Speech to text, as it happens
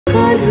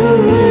আমি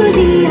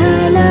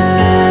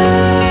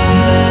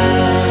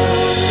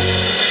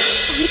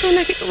তো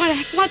নাকি তোমার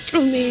একমাত্র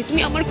মেয়ে,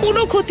 তুমি আমার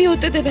কোনো ক্ষতি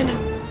হতে দেবে না।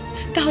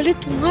 তাহলে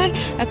তোমার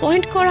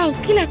অ্যাপয়েন্ট করা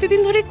উকিল এতদিন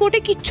ধরে কোর্টে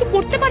কিচ্ছু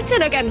করতে পারছে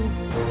না কেন?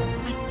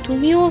 আর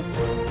তুমিও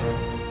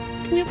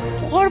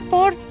পর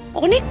পর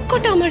অনেক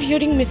কটা আমার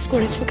হিয়ারিং মিস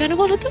করেছো কেন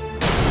বলো তো?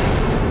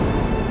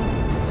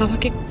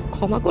 আমাকে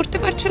ক্ষমা করতে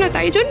পারছো না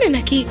তাই জন্যে,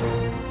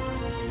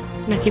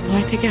 নাকি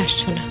ভয় থেকে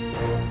আসছো না?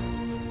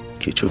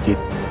 কিছু কি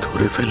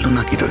ধরে ফেললো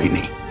নাকি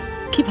রোহিণী?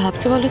 কি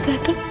ভাবছো বলো তো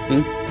এত?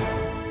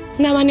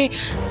 না মানে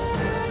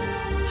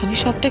আমি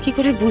সবটা কি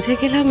করে বুঝে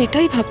গেলাম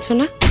এটাই ভাবছো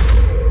না?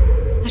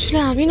 আসলে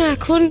আমি না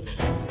এখন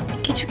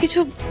কিছু কিছু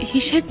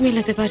হিসেব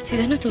মেলাতে পারছি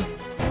জানো তো।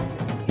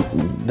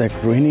 দেখ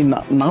Rohini,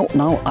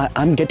 now I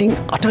am getting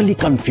আটারলি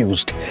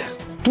confused.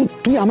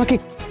 তুই আমাকে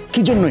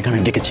কি জন্য এখানে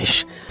ডেকেছিস?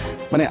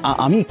 মানে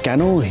আমি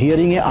কেন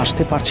হিয়ারিং এ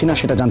আসতে পারছি না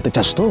সেটা জানতে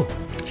চাস তো?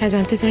 হ্যাঁ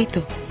জানতে চাই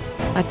তো,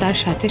 আর তার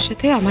সাথে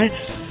সাথে আমার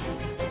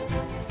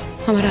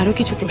আরো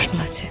কিছু প্রশ্ন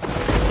আছে।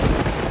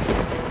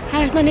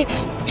 হ্যাঁ মানে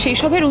সেই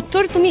সবের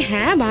উত্তর তুমি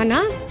হ্যাঁ বা না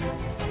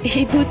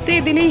এই দুতে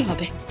দিলেই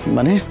হবে।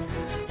 মানে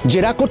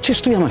জেরা করছিস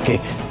তুই আমাকে?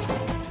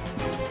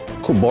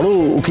 খুব বড়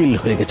উকিল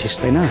হয়ে গেছিস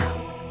তাই না?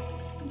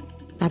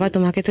 বাবা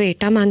তোমাকে তো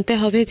এটা মানতে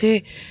হবে যে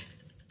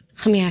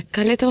আমি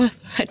এককালে তো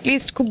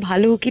অ্যাটলিস্ট খুব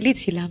ভালো উকিলই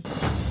ছিলাম।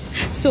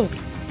 সো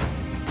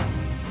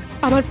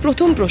আমার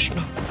প্রথম প্রশ্ন,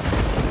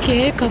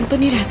 কেয়ার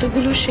কোম্পানির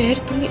এতগুলো শেয়ার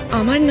তুমি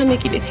আমার নামে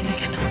কিনেছিলে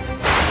কেন?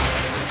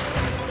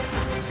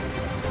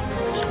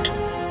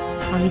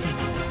 আমি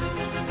জানি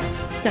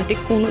যাতে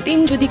কোনোদিন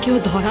যদি কেউ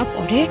ধরা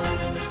পড়ে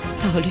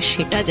তাহলে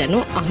সেটা যেন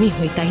আমি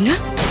হই, তাই না?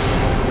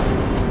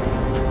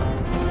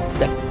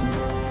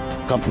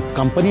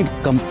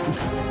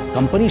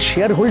 কোম্পানির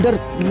শেয়ার হোল্ডার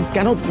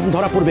কেন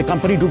ধরা পড়বে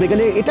কোম্পানি ডুবে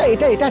গেলে? এটা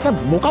একটা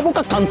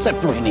বোকা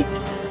কনসেপ্ট রোহিণী।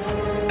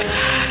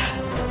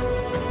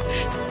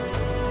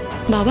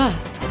 বাবা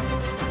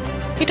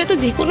এটা তো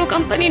যে কোনো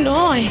কোম্পানি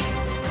নয়,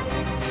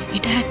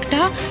 এটা একটা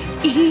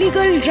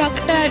ইলিগাল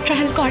ড্রাগটা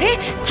ট্রায়াল করে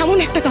এমন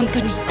একটা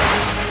কোম্পানি।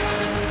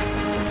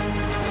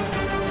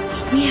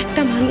 আমি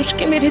একটা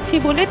মানুষকে মেরেছি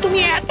বলে তুমি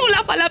এত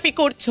লাফালাফি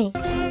করছো,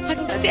 আর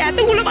ওরা যে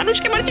এতগুলো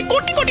মানুষকে মারছে,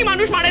 কোটি কোটি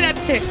মানুষ মারা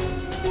যাচ্ছে।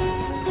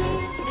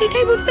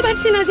 এটাই বুঝতে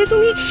পারছি না যে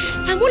তুমি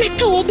এমন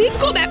একটা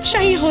অভিজ্ঞ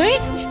ব্যবসায়ী হয়ে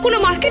কোনো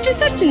মার্কেট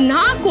রিসার্চ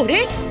না করে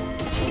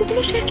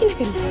এতগুলো শেয়ার কিনে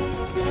ফেললে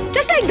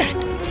জাস্ট লাইক দ্যাট।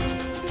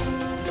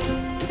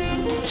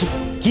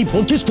 কি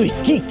বলছিস তুই?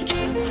 কি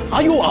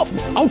are you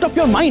out of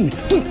your mind?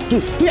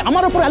 তুই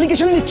আমার উপর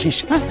অ্যালিগেশন নিচ্ছিস?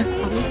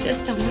 আমি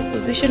জাস্ট আমার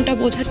পজিশনটা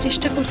বোঝার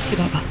চেষ্টা করছি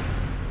বাবা।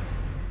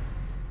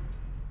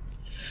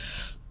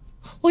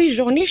 ওই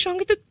রনির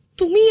সঙ্গে তো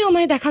তুমি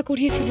আমায় দেখা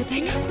করিয়েছিলে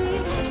তাই না?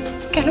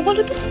 কেন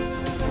বলো তো?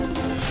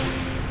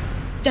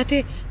 যাতে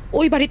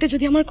ওই বাড়িতে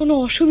যদি আমার কোনো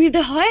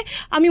অসুবিধা হয়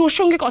আমি ওর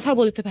সঙ্গে কথা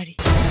বলতে পারি।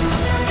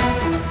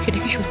 সেটা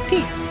কি সত্যি,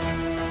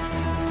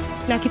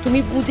 নাকি তুমি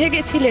বুঝে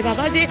গেছিলে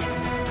বাবা যে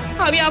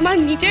আমি আমার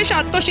নিজের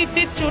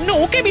স্বার্থসিদ্ধির জন্য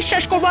ওকে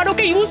বিশ্বাস করবো আর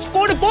ওকে ইউজ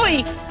করবোই?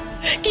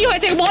 কি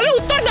হয়েছে বলো,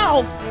 উত্তর দাও।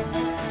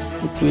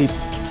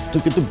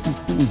 তুই কিন্তু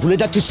ভুলে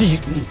যাচ্ছিস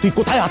তুই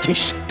কোথায়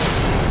আছিস।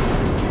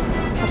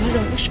 আমার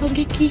রনির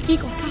সঙ্গে কি কি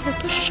কথা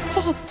হতো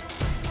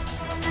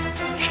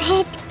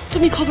সব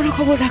তুমি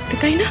খবর রাখতে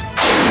তাই না?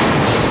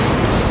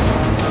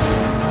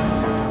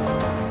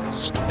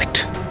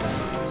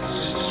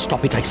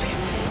 Stop it, I say.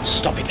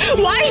 Stop it.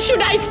 Why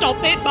should I stop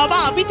it, বাবা?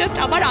 আমি জাস্ট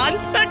আমার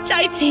আনসার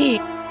চাইছি।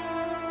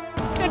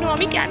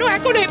 আমি কেন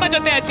এখনো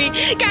হেফাজতে আছি?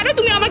 কেন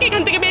তুমি আমাকে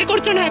এখান থেকে বের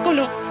করছো না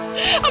এখনো?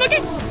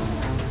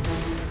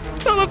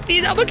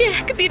 প্লিজ আমাকে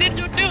একদিনের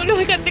জন্য হলো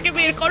এখান থেকে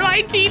বের করো। I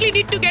really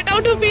need to get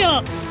out of here.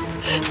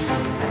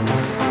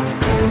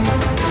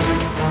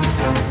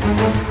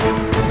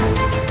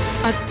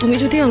 আর তুমি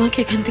যদি আমাকে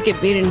এখান থেকে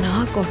বের না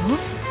করো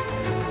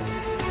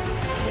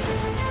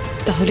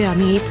তাহলে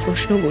আমি এই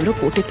প্রশ্নগুলো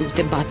কোর্টে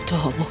তুলতে বাধ্য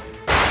হব।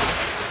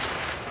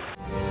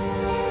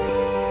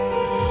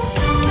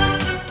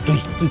 তুই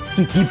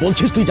কি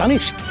বলছিস তুই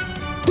জানিস?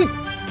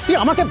 তুই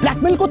আমাকে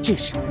ব্ল্যাকমেল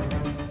করছিস?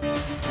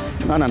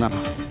 না না না না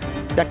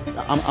দেখ,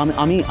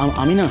 আমি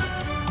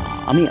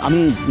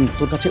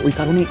তোর কাছে ওই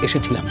কারণেই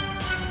এসেছিলাম।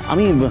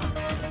 আমি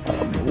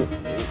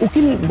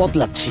উকিল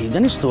বদলাচ্ছি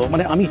জানিস তো,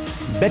 মানে আমি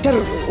বেটার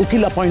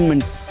উকিল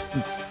অ্যাপয়েন্ট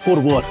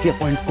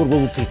করবো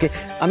উকিলকে।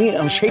 আমি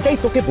সেটাই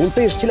তোকে বলতে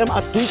এসেছিলাম।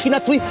 আর তুই কিনা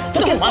তুই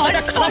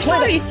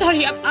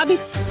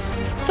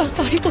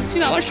সরি বলছি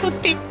না, আমার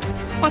সত্যি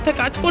মাথা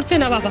কাজ করছে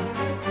না বাবা।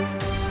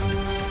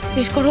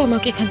 বের করো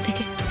আমাকে এখান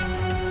থেকে,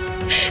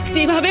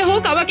 যেভাবে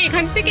হোক আমাকে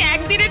এখান থেকে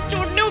একদিনের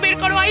জন্যও বের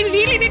করো। I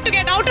really need to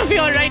get out of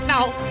here right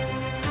now.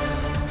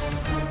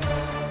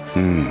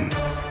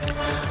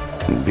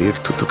 বের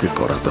তো তোকে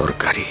করা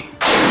দরকারি।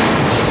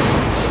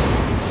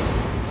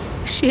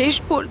 শেষ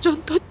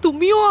পর্যন্ত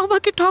তুমিও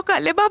আমাকে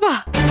ঠকালে বাবা।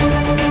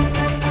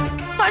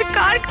 আর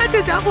কার কাছে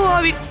যাব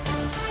আমি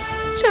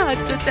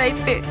সাহায্য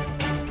চাইতে?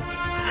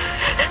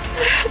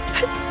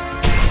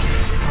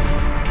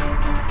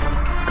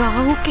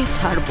 কাউকে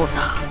ছাড়বো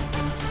না,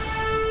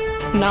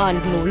 না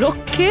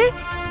নোলককে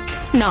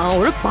না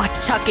ওর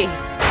বাচ্চাকে।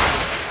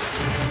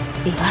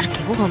 আর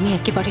কেউ আমি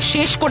একেবারে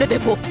শেষ করে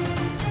দেব।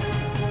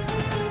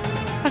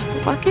 আর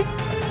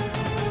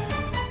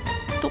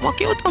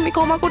তোমাকেও তো আমি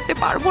ক্ষমা করতে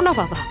পারবো না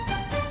বাবা।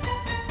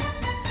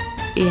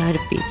 এ আর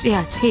বেঁচে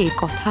আছে এই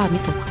কথা আমি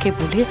তোমাকে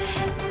বলে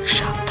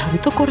সাবধান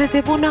তো করে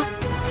দেব না,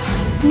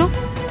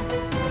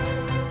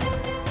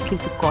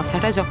 কিন্তু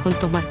কথাটা যখন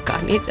তোমার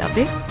কানে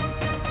যাবে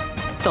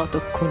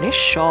ততক্ষণে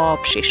সব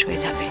শেষ হয়ে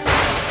যাবে।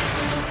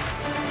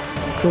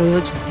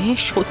 প্রয়োজনে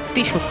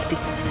সত্যি সত্যি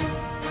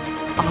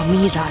আমি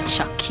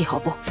রাজসাক্ষী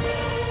হব,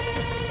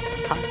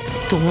 আর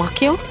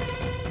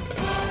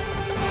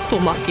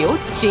তোমাকেও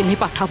জেলে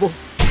পাঠাবো।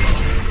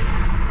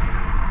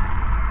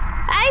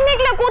 এই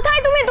মেঘলা,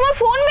 কোথায় তুমি? তোমার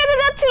ফোন বেজে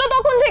যাচ্ছিল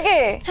তখন থেকে।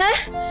 হ্যাঁ,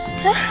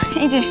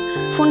 এই যে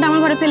ফোনটা আমার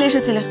ঘরে ফেলে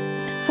এসেছিলে,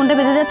 ফোনটা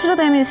বেজে যাচ্ছিল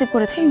তাই আমি রিসিভ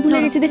করেছি। ভুলে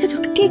গেছি, দেখেছো?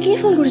 কে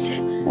ফোন করেছে?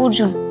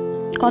 অর্জুন,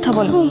 কথা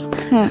বলো।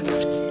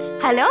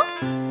 হ্যালো,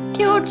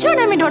 কি অর্জুন?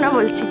 আমি ডোনা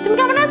বলছি। তুমি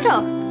কেমন আছো?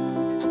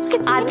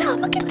 আচ্ছা,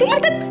 আমাকে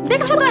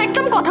দেখছো তো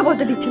একদম কথা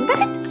বলতে দিচ্ছেন।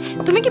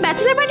 তুমি কি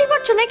ব্যাচেলর পার্টি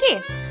করছো নাকি?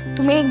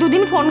 তুমি এক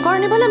দুদিন ফোন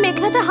করনি বলে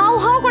মেঘলাতে হাউ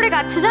হাউ করে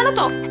কাঁদছে, জানো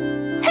তো?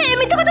 হ্যাঁ,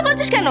 মিথ্যা কথা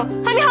বলছিস কেন?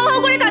 আমি হাউ হাউ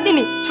করে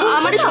কাঁদিনি,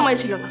 আমারই সময়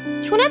ছিল না।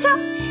 শুনেছ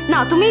না?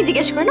 তুমি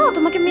জিজ্ঞেস করে না ও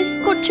তোমাকে মিস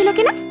করছিল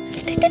কিনা।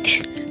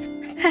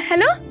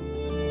 হ্যালো,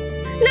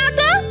 না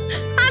তো,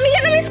 আমি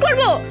কেন মিস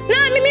করব? না,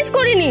 আমি মিস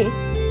করিনি।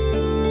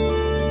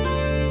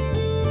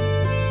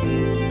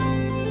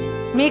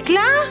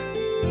 মেঘলা,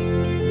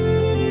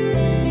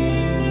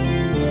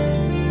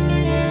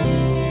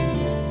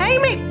 এই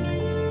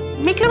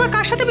মেঘলা আবার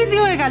কার সাথে বিজি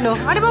হয়ে গেল?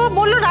 আরে বাবা,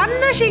 বললো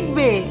রান্না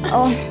শিখবে।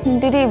 ও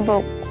দিদি,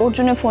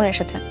 অর্জুনের ফোন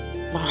এসেছে।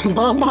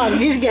 বাবা,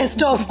 ভাগ্যিস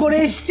গ্যাসটা অফ করে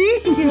এসেছি।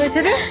 কি হয়েছে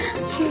রে?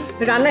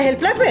 রান্না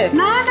হেল্প লাগবে?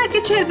 না না,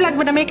 কিছু হেল্প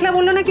লাগবে না। মেঘলা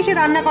বললো নাকি সে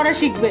রান্না করা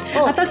শিখবে।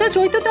 আর তাছাড়া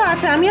চৈত তো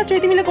আছে, আমি আর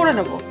চৈতি মিলে করে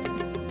নেবো।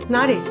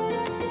 না রে,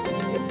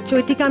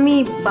 চৈতিকে আমি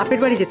বাপের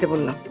বাড়ি যেতে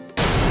বললাম।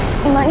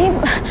 মানে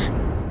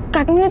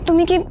কাকিমণি,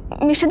 তুমি কি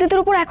মিষ্টিদিদের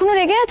উপর এখনো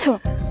রেগে আছো?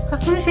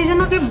 এখন সেই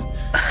জন্য ওকে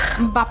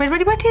বাপের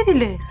বাড়ি পাঠিয়ে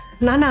দিলে?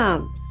 না না,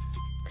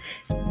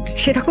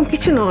 সেরকম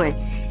কিছু নয়,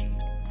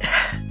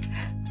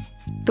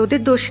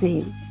 তোদের দোষ নেই।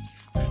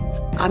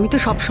 আমি তো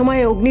সবসময়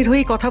অগ্নির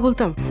হয়েই কথা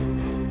বলতাম,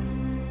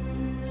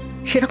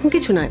 সেরকম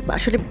কিছু নয়।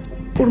 আসলে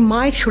ওর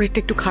মায়ের শরীরটা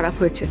একটু খারাপ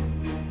হয়েছে।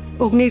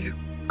 অগ্নির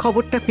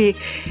খবরটা পেয়ে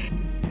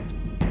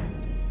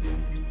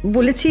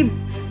বলেছি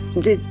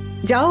যে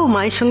যাও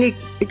মায়ের সঙ্গে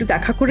একটু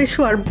দেখা করে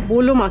এসো, আর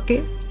বলো মাকে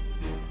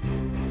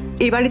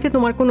এই বাড়িতে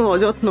তোমার কোনো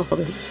অযত্ন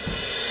হবে না।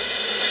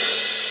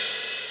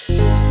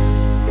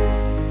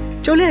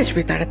 চলে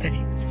আসবে তাড়াতাড়ি,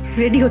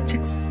 রেডি হচ্ছে।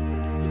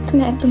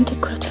 তুমি একদম ঠিক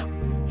করেছো,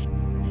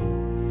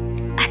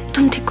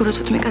 একদম ঠিক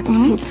করেছো তুমি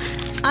কাকিমণি।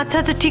 আচ্ছা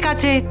আচ্ছা, ঠিক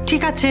আছে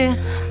ঠিক আছে।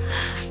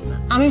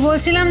 আমি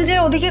বলছিলাম যে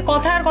ওদিকে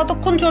কথা আর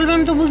কতক্ষণ চলবে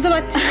আমি তো বুঝতে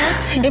পারছি না।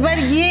 এবার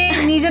গিয়ে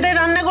নিজেদের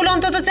রান্নাগুলো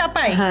অন্তত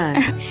চাপাই। হ্যাঁ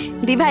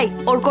দি ভাই,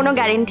 ওর কোনো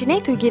গ্যারেন্টি নেই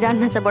তুই কি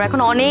রান্না চাপো, এখন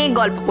অনেক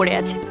গল্প পড়ে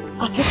আছে।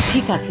 আচ্ছা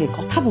ঠিক আছে,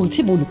 কথা বলছি,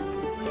 বলুন।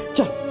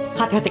 চল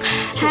হাতে হাতে।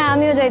 হ্যাঁ,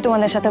 আমিও যাই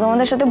তোমাদের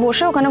সাথে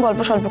বসে ওখানে গল্প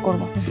সল্প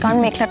করবো, কারণ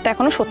মেঘলার তো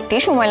এখনো সত্যি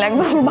সময়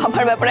লাগবে। ওর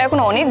বাবার ব্যাপারে এখন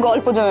অনেক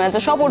গল্প জমে আছে,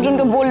 সব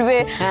অর্জুনকে বলবে,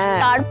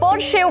 তারপর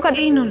সে ওখানে।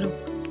 এই নলো,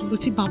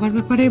 বলছি বাবার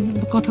ব্যাপারে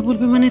কথা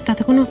বলবে মানে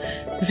তাতে কোনো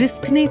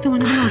রিস্ক নেই তো?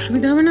 মানে কোনো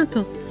অসুবিধা হবে না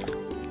তো?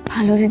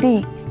 ভালো দিদি,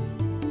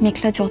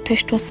 মেঘলা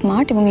যথেষ্ট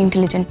স্মার্ট এবং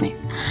ইন্টেলিজেন্ট মেয়ে।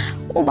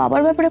 ও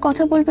বাবার ব্যাপারে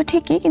কথা বলবে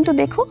ঠিকই, কিন্তু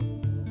দেখো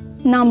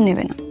নাম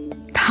নেবে না,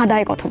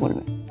 ধাঁধায় কথা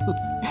বলবে।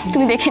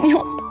 তুমি দেখে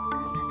নিও।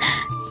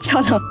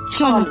 চলো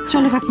চলো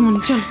চলো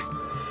কাকিমণি, চলো।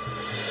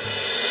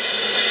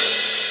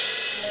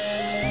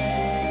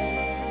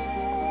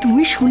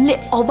 তুমি শুনলে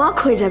অবাক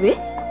হয়ে যাবে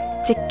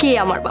যে কে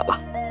আমার বাবা।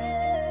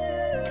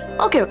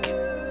 ওকে ওকে,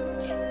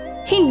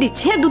 হিন্ট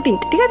দিচ্ছি, হ্যাঁ,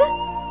 2-3টে, ঠিক আছে?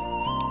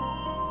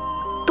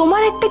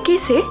 তোমার একটা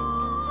কেসে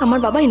আমার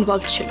বাবা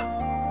ইনভলভ ছিল।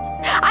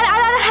 আর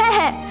আর আর হ্যাঁ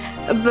হ্যাঁ,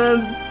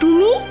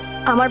 তুমি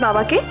আমার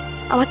বাবাকে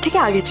আমার থেকে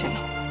আগে চেনো।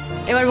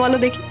 এবার বলো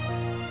দেখি,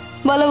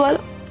 বলো বলো।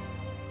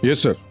 ইয়েস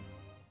স্যার,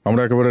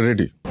 আমরা একেবারে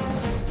রেডি।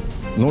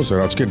 নো স্যার,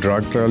 আজকে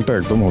ড্রাগ ট্রায়ালটা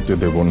একদম হতে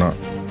দেব না।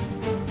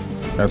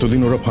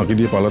 এতদিন ওরা ফাঁকি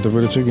দিয়ে পালাতে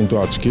পেরেছে, কিন্তু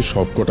আজকে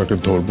সব কটাকে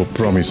ধরবো,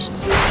 প্রমিস।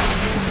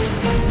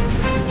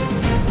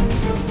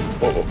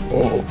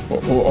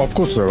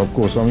 অফকোর্স স্যার,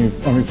 অফকোর্স,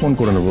 আমি ফোন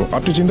করে নেবো,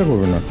 আপনি চিন্তা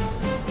করবেন না।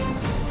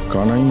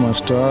 কানাই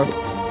মাস্টার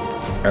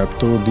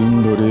এতদিন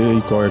ধরে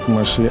এই কয়েক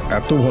মাসে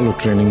এত ভালো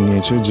ট্রেনিং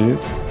নিয়েছে যে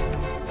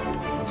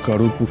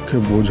কারোর পক্ষে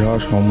বোঝা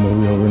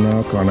সম্ভবই হবে না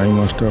কানাই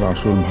মাস্টার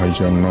আসল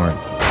ভাইজান নয়।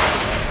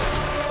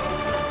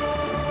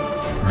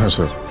 হ্যাঁ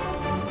স্যার,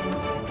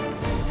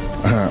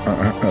 হ্যাঁ,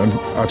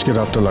 আজকে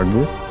রাতটা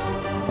লাগবে।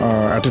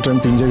 অ্যাট এ টাইম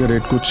 3 জায়গায়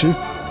রেড করছি।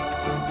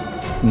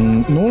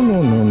 নো নো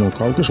নো নো,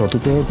 কাউকে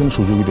সতর্ক হওয়ার কোনো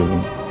সুযোগই দেব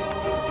না।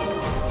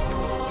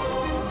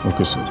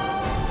 ওকে স্যার,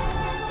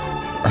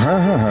 হ্যাঁ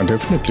হ্যাঁ হ্যাঁ,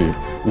 definitely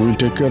will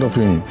take care of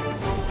him.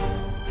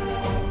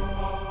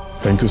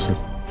 Thank you sir,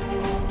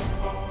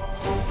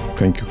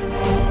 thank you.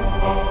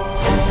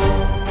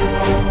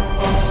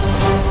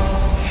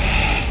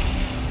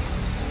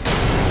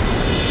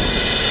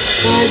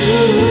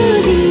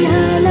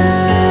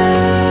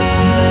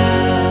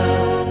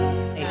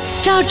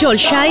 Star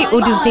জলসায় ও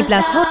ডিজনি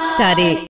প্লাস হটস্টারে।